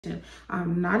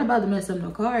I'm not about to mess up no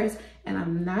cars, and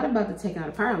I'm not about to take out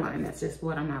a power line. That's just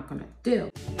what I'm not gonna do.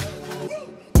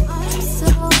 I'm so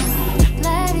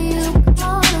glad you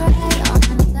called right on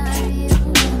time. You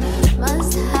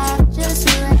must have just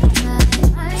read my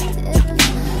mind. If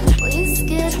we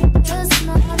skip the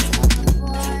small talk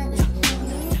one,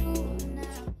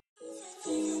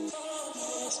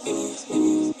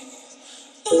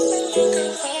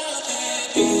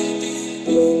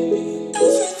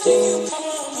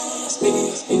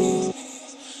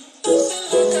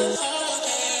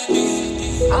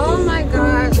 Oh my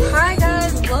gosh, hi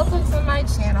guys, welcome to my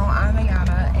channel. I'm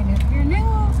Ayana, and if you're new,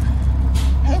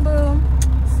 hey boo.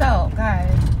 So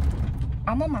guys,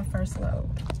 I'm on my first load.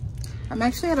 I'm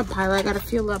actually at a pilot. I gotta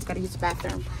fuel up, gotta use the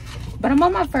bathroom, but I'm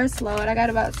on my first load. I got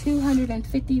about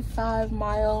 255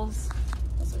 miles.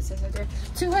 That's what it says right there.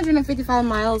 255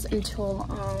 miles until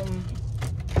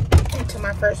into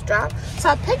my first drop. So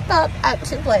I picked up at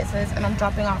 2 places and I'm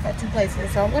dropping off at 2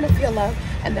 places. So I'm gonna fuel up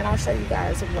and then I'll show you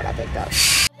guys what I picked up.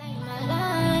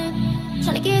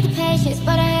 trying to get the patience,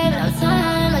 but I have no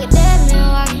time. Like a dead man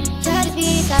walking, try to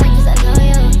be silent cause I know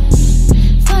you.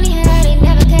 Funny how they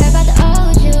never care about the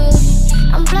old you.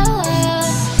 I'm blow up,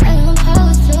 like I'm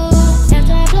supposed to.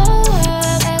 After I blow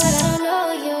up, act like I don't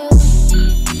know you.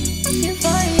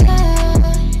 Euphoria.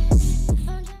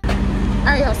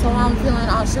 Alright y'all, so while I'm fueling,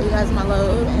 I'll show you guys my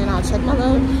load and I'll check my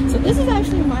load. So this is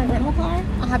actually my rental car.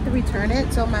 I have to return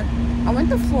it. So I went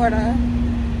to Florida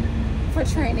for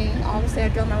training. Obviously I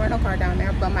drove my rental car down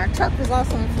there, but my truck was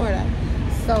also in Florida.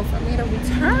 So for me to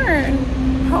return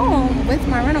home with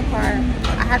my rental car,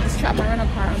 I had to strap my rental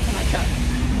car onto my truck.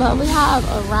 But we have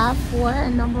a RAV4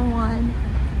 and number 1,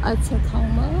 a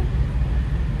Tacoma.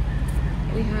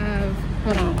 We have,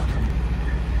 hold on,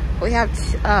 we have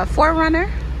 4Runner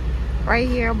right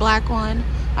here, black one,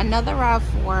 another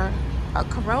RAV4, a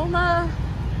Corolla,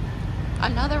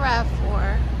 another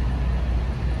RAV4,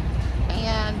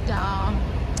 and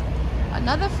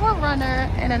another 4Runner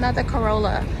and another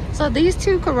Corolla. So these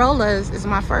 2 Corollas is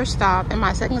my first stop, and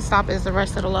my second stop is the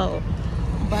rest of the load.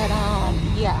 But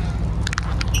yeah,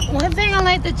 one thing I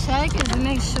like to check is to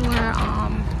make sure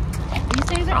these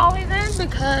things are always in,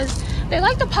 because they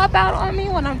like to pop out on me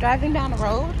when I'm driving down the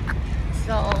road.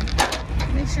 So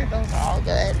make sure those are all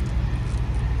good.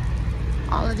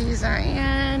 All of these are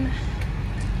in.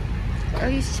 At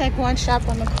least check one shop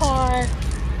on the car.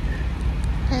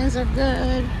 Hands are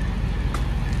good.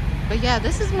 But yeah,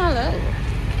 this is my load.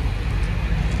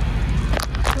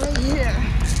 But yeah,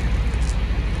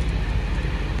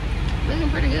 looking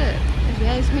pretty good, if you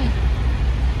ask me.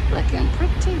 Looking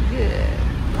pretty good.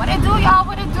 What it do, y'all?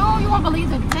 What it do? You won't believe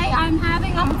the day I'm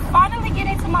having. I'm finally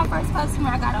getting to my first customer.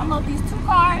 I gotta unload these 2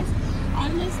 cars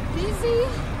on this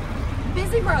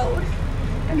busy road.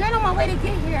 And then on my way to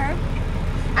get here,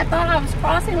 I thought I was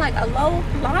crossing like a low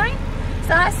line.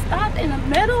 So I stopped in the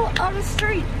middle of the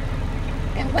street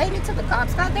and waited till the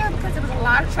cops got there, because there was a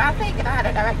lot of traffic and I had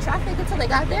to direct traffic until they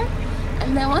got there.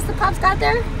 And then once the cops got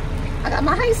there, I got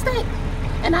my height stick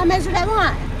and I measured that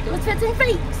line. It was 15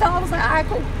 feet. So I was like, all right,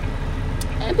 cool.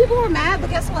 And people were mad, but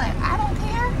guess what? I don't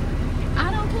care.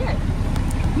 I don't care.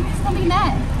 You're just gonna be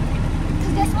mad.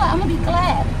 Because guess what? I'm gonna be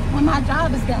glad when my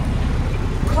job is done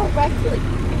correctly.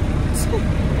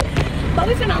 But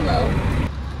we finna unload.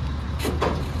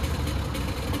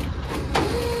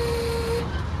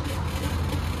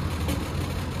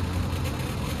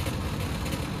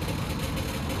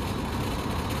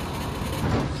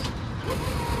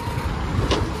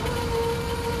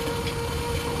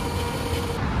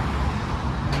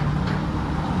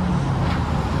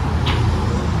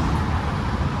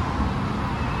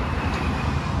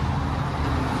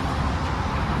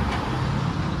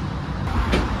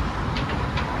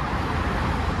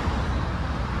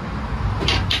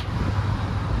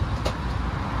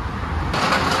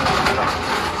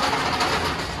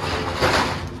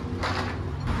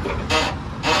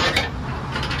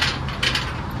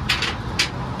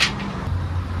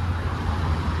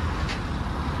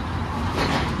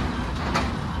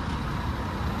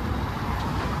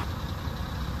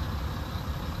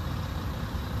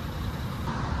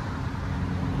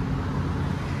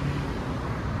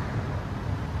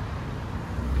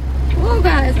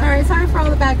 Guys, all right, sorry for all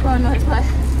the background noise, but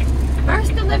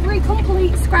first delivery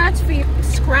complete, scratch free.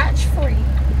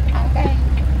 Okay,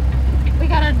 we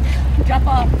gotta drop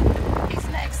off these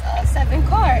next 7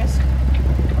 cars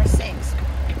or 6.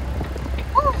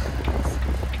 Whew.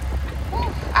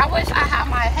 Whew. I wish I had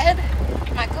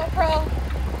my GoPro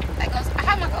that goes. I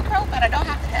have my GoPro, but I don't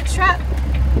have the head strap.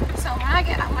 So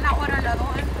when I order another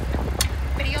one,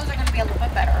 videos are gonna be a little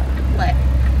bit better. But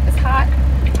it's hot.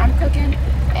 I'm cooking,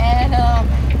 and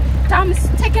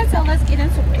ticking, so let's get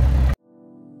into it.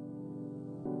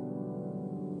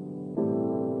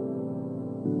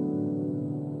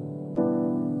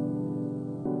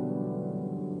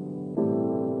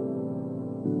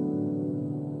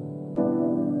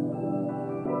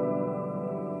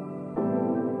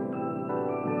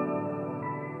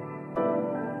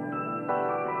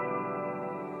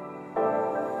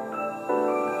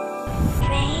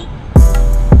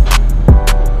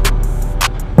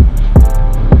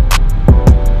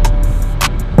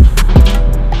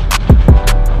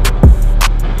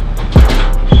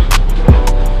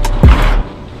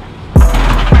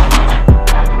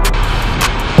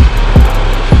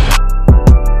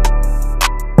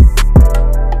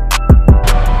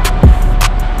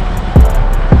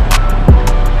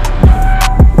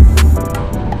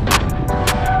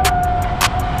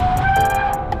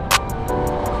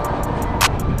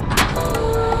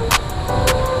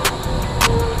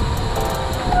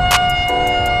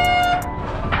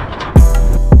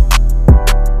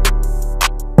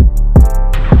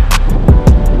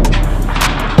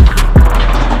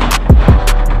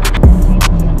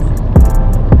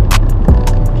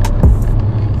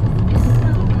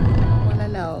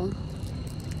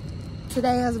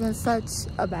 Today has been such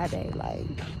a bad day, like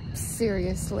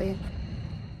seriously.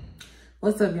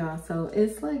 What's up, y'all? So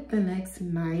it's like the next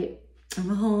night. I'm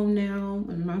home now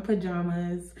in my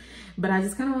pajamas, but I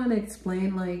just kind of want to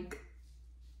explain like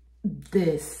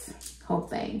this whole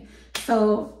thing.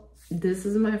 So this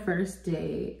is my first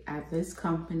day at this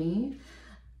company,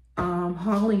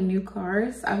 hauling new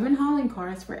cars. I've been hauling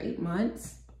cars for 8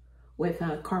 months with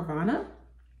Carvana.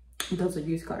 Those are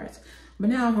used cars. But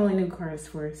now I'm hauling new cars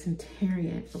for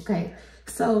Centurion. Okay,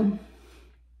 so I'm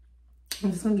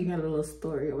just gonna give you a little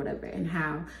story or whatever, and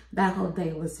how that whole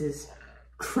day was just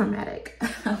traumatic.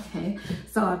 Okay,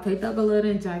 so I picked up a load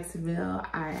in Jacksonville.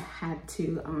 I had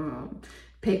to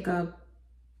pick up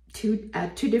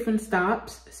at two different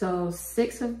stops. So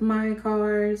 6 of my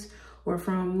cars were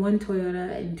from one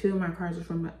Toyota, and 2 of my cars were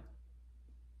from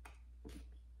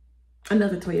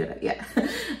another Toyota. Yeah.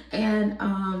 And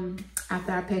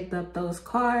after I picked up those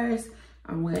cars,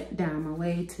 I went down my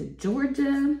way to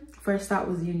Georgia. First stop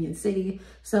was Union City.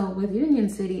 So with Union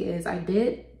City is I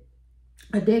did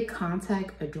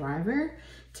contact a driver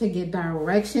to get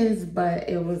directions, but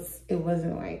it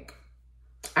wasn't like,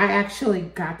 I actually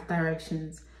got the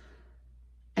directions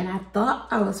and I thought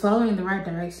I was following the right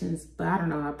directions, but I don't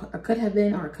know, I could have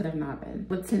been or I could have not been.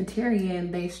 With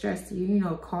Centurion, they stress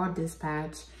you, call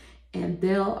dispatch, and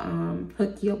they'll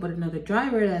hook you up with another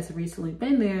driver that's recently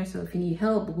been there. So if you need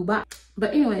help, blah, blah, blah.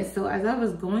 But anyway, so as I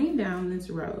was going down this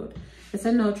road, it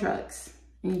said no trucks,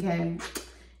 okay?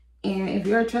 And if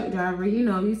you're a truck driver,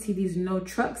 you see these no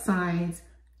truck signs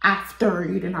after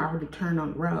you didn't already turn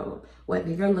on the road, whether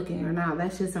you're looking or not.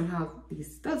 That's just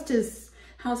that's just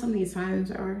how some of these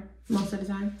signs are most of the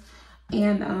time.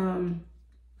 And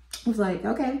I was like,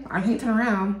 okay, I can't turn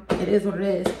around. It is what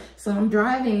it is. So I'm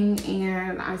driving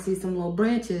and I see some little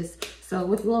branches. So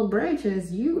with little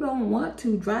branches, you don't want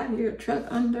to drive your truck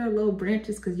under little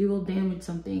branches because you will damage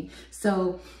something.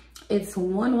 So it's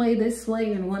one way this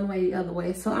way and one way the other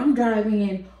way. So I'm driving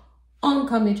in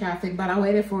oncoming traffic, but I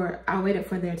waited for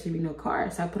there to be no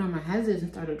cars. So I put on my hazards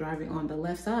and started driving on the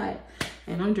left side.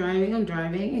 And I'm driving,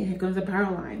 and here comes the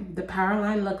power line. The power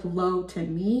line looked low to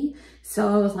me. So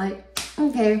I was like,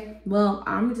 okay, well,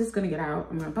 I'm just gonna get out.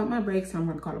 I'm gonna pump my brakes and I'm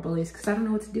gonna call the police because I don't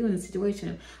know what to do in this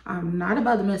situation. I'm not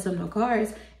about to mess up no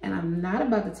cars, and I'm not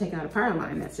about to take out a power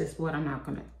line. That's just what I'm not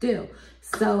gonna do.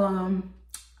 So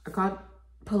I called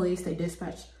police. They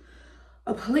dispatched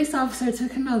a police officer. It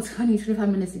took him about 20-25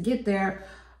 minutes to get there.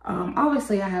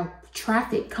 Obviously I have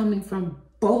traffic coming from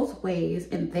both ways,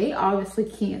 and they obviously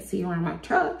can't see around my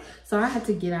truck. So I had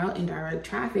to get out and direct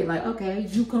traffic. Like, okay,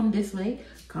 you come this way.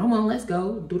 Come on, let's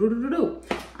go. Do.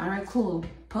 All right, cool.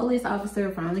 Police officer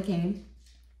finally came,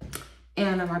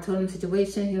 and I told him the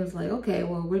situation. He was like, okay,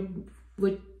 well,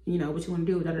 what you want to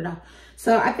do? Da da da.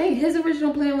 So I think his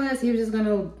original plan was he was just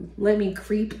gonna let me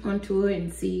creep onto it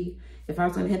and see if I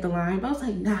was gonna hit the line. But I was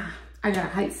like, nah, I got a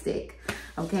height stick.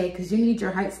 Okay, because you need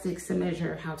your height sticks to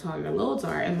measure how tall your loads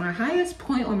are. And my highest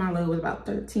point on my load was about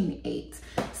 13.8.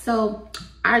 So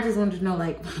I just wanted to know,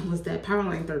 like, was that power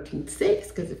line 13.6?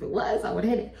 Because if it was, I would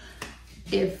hit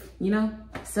it.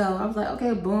 So I was like,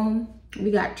 okay, boom.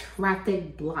 We got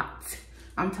traffic blocked.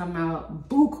 I'm talking about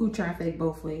buku traffic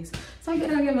both ways. So I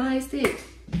get my height stick.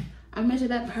 I measured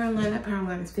that power line. That power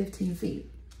line is 15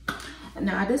 feet.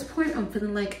 Now at this point, I'm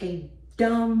feeling like a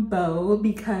Dumbo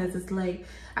because it's like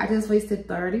I just wasted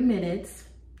 30 minutes.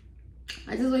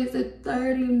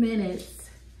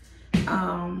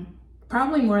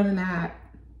 Probably more than that.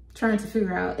 trying to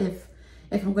figure out if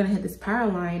I'm gonna hit this power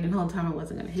line, and the whole time I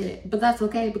wasn't gonna hit it. But that's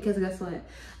okay, because guess what?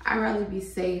 I'd rather be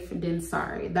safe than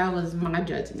sorry. That was my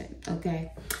judgment,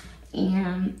 okay?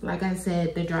 And like I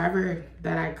said, the driver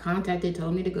that I contacted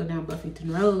told me to go down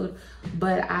Buffington Road,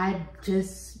 but I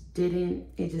just didn't,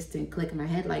 it just didn't click in my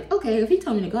head. Like, okay, if he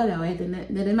told me to go that way, then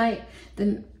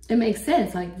it makes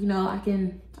sense. Like, you know, I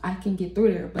can get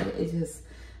through there, but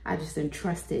I just didn't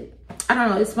trust it. I don't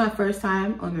know, it's my first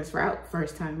time on this route,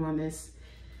 first time on this,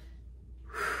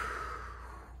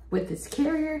 with this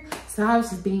carrier. So I was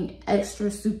just being extra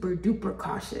super duper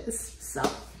cautious. So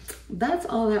that's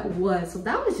all that was. So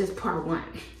that was just part one.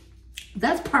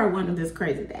 That's part one of this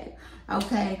crazy day.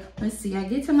 Okay, let's see. I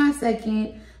get to my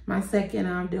second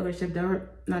dealership,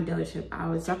 not dealership. I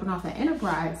was dropping off at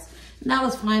Enterprise. And that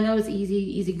was fine. That was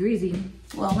easy greasy.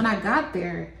 Well, when I got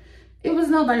there, it was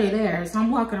nobody there. So I'm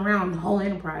walking around the whole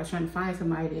Enterprise trying to find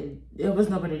somebody. There was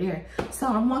nobody there. So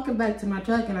I'm walking back to my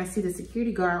truck and I see the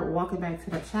security guard walking back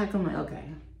to the shack. I'm like, okay.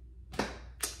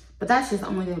 But that's just the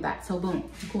only thing with that. So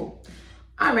boom, cool.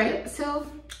 All right, so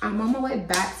I'm on my way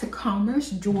back to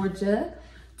Commerce, Georgia,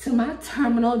 to my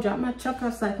terminal, drop my truck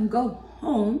off so I can go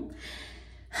home.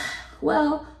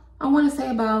 Well, I want to say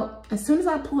about, as soon as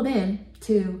I pulled in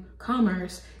to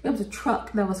Commerce, it was a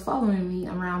truck that was following me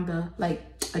around like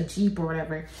a Jeep or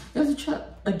whatever. There was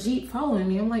a Jeep following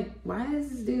me. I'm like, why is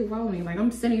this dude following me? Like, I'm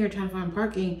sitting here trying to find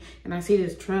parking and I see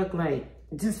this truck like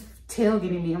just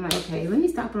tailgating me. I'm like, okay, let me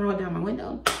stop and roll down my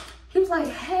window. He was like,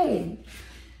 hey,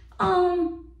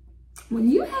 when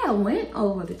you had went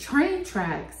over the train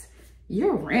tracks,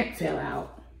 your ramp fell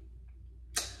out.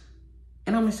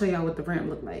 And I'm gonna show y'all what the ramp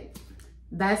looked like.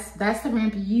 That's the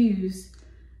ramp you use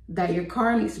that your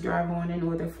car needs to drive on in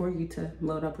order for you to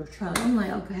load up your truck. I'm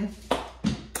like, okay.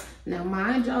 Now,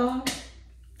 mind y'all,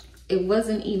 it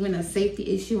wasn't even a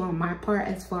safety issue on my part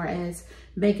as far as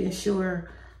making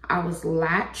sure I was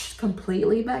latched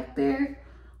completely back there.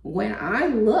 When I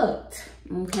looked,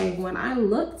 okay, when I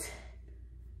looked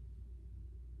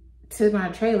to my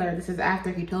trailer, this is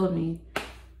after he told me,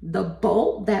 the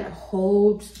bolt that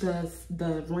holds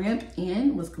the ramp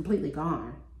in was completely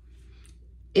gone.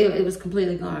 It was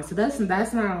completely gone. So that's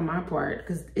not on my part,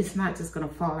 because it's not just gonna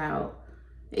fall out.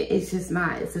 It's just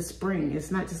not. It's a spring.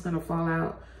 It's not just gonna fall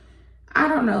out. I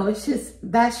don't know. It's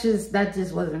just that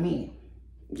just wasn't me.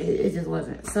 It just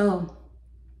wasn't. So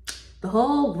the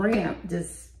whole ramp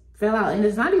just fell out, and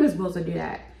it's not even supposed to do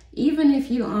that. Even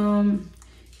if you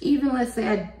even let's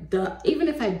say even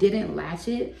if I didn't latch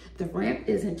it, the ramp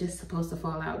isn't just supposed to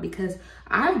fall out, because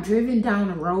I've driven down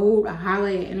the road, a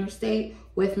highway, interstate,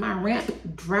 with my ramp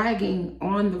dragging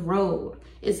on the road.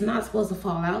 It's not supposed to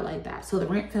fall out like that. So the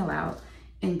ramp fell out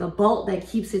and the bolt that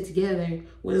keeps it together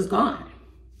was gone.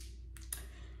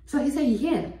 So he said,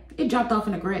 yeah, it dropped off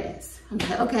in the grass. I'm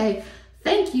like, okay,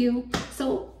 thank you.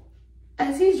 So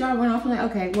as he's driving off, I'm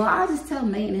like, okay, well, I'll just tell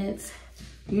maintenance,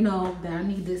 you know, that I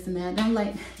need this and that. And I'm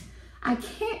like, I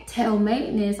can't tell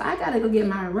maintenance. I gotta go get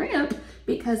my ramp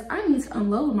because I need to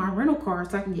unload my rental car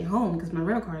so I can get home, because my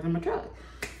rental car is in my truck.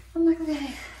 I'm like,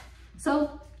 okay.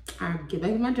 So I get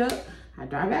back in my truck. I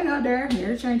drive back out there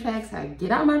near the train tracks. I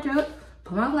get out my truck,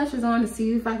 put my flashers on to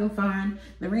see if I can find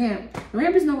the ramp. The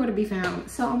ramp is nowhere to be found.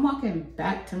 So I'm walking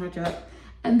back to my truck.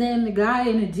 And then the guy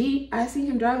in the Jeep, I see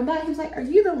him driving by. He was like, are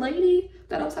you the lady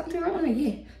that I was talking to? I'm like, yeah.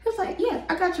 He was like, yeah,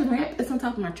 I got your ramp. It's on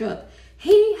top of my truck.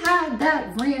 He had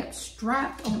that ramp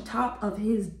strapped on top of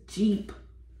his Jeep.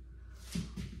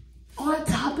 On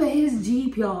top of his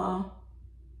Jeep, y'all.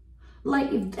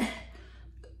 Like,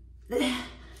 let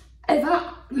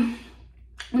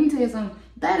me tell you something.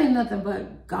 That ain't nothing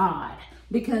but God.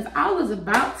 Because I was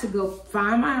about to go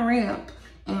find my ramp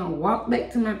and walk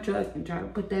back to my truck and try to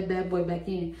put that bad boy back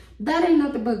in. That ain't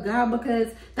nothing but God,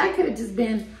 because that could have just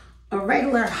been a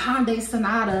regular Hyundai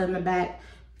Sonata in the back,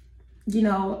 you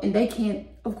know, and they can't,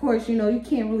 of course, you know, you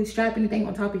can't really strap anything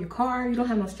on top of your car. You don't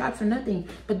have no straps or nothing.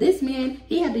 But this man,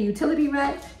 he had the utility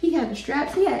rack, he had the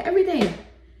straps, he had everything.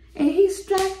 And he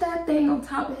strapped that thing on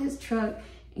top of his truck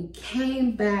and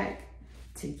came back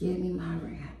to give me my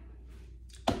ramp.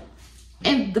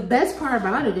 And the best part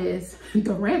about it is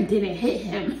the ramp didn't hit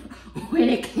him when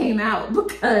it came out,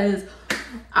 because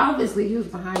obviously he was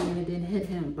behind me and it didn't hit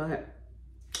him. But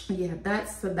yeah,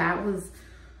 that's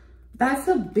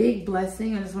a big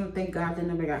blessing. I just want to thank God that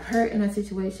nobody got hurt in that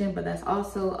situation. But that's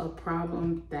also a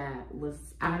problem that was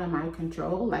out of my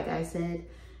control. Like I said,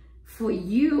 for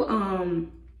you,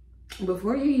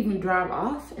 before you even drive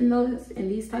off in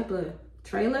these type of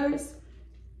trailers,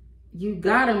 you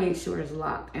gotta make sure it's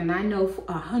locked. And I know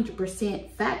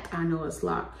 100% fact, I know it's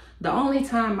locked. The only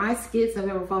time my skids have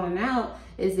ever fallen out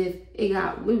is if it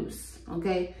got loose,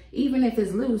 okay? Even if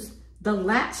it's loose, the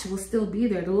latch will still be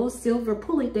there. The little silver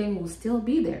pulley thing will still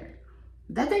be there.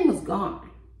 That thing was gone.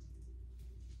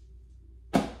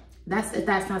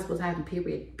 That's not supposed to happen,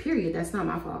 period. That's not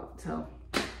my fault. So,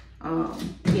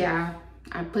 yeah,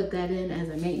 I put that in as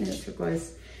a maintenance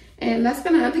request. And that's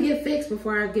gonna have to get fixed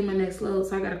before I get my next load.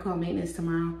 So I gotta call maintenance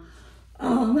tomorrow.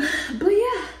 But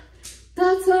yeah,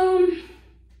 that's,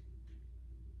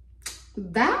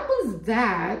 that was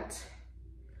that.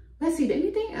 Let's see, did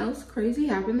anything else crazy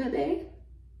happen that day?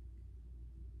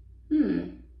 No.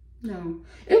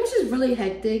 It was just really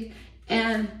hectic.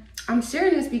 And I'm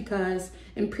sharing this because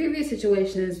in previous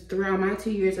situations throughout my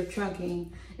 2 years of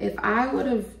trucking, if I would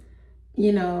have,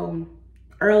 you know,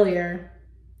 earlier,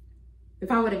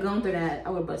 if I would have gone through that, I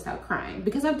would bust out crying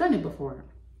because I've done it before.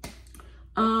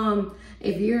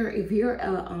 If you're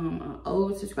a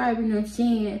old subscriber, you know what I'm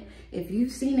saying? If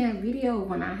you've seen that video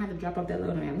when I had to drop off that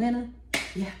load in Atlanta,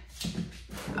 yeah.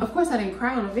 Of course I didn't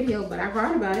cry on the video, but I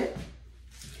cried about it.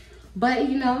 But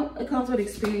you know, it comes with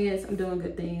experience. I'm doing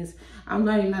good things. I'm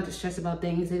learning not to stress about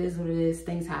things. It is what it is.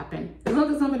 Things happen. As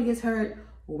long as somebody gets hurt,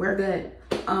 we're good.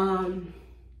 And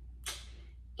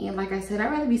like I said,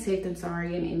 I'd rather be safe than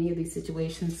sorry in any of these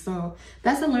situations. So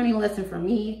that's a learning lesson for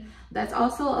me. That's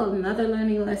also another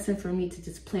learning lesson for me to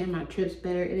just plan my trips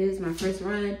better. It is my first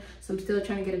run, so I'm still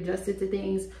trying to get adjusted to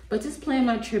things, but just plan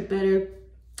my trip better.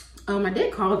 I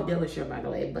did call the dealership, by the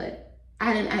way, but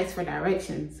I didn't ask for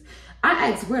directions.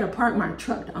 I asked where to park my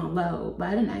truck to unload, but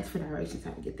I didn't ask for directions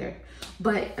how to get there.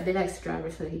 But I did ask the driver,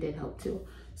 so he did help too.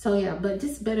 So yeah, but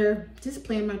just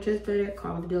plan my trips better,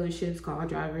 call the dealerships, call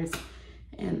drivers,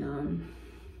 and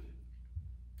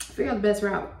figure out the best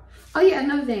route. Oh yeah,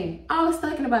 another thing. I was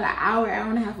stuck in about an hour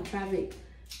and a half of traffic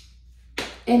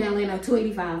in Atlanta,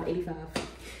 285, 85.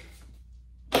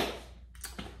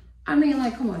 I mean,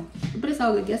 like, come on. But it's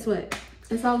all good. Guess what?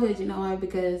 It's all good, you know why?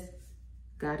 Because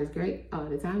God is great all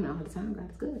the time. All the time, God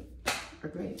is good or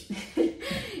great.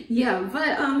 Yeah,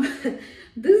 but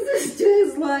this is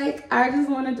just like, I just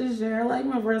wanted to share like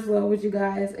my first load with you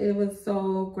guys. It was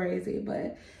so crazy,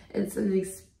 but it's an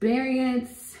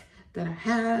experience that I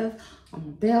have on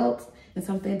my belt and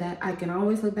something that I can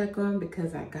always look back on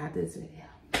because I got this video.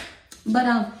 But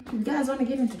if you guys want to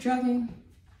get into trucking,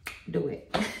 do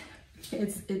it.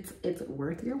 It's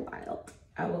worth your while.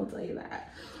 I will tell you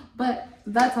that. But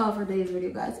that's all for today's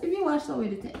video, guys. If you watched all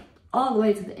the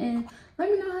way to the end, let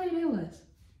me know how your day was.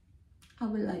 I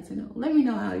would like to know. Let me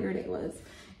know how your day was.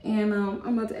 And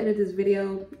I'm about to edit this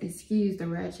video. Excuse the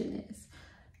ratchetness.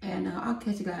 And I'll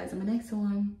catch you guys in my next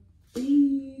one.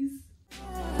 Peace.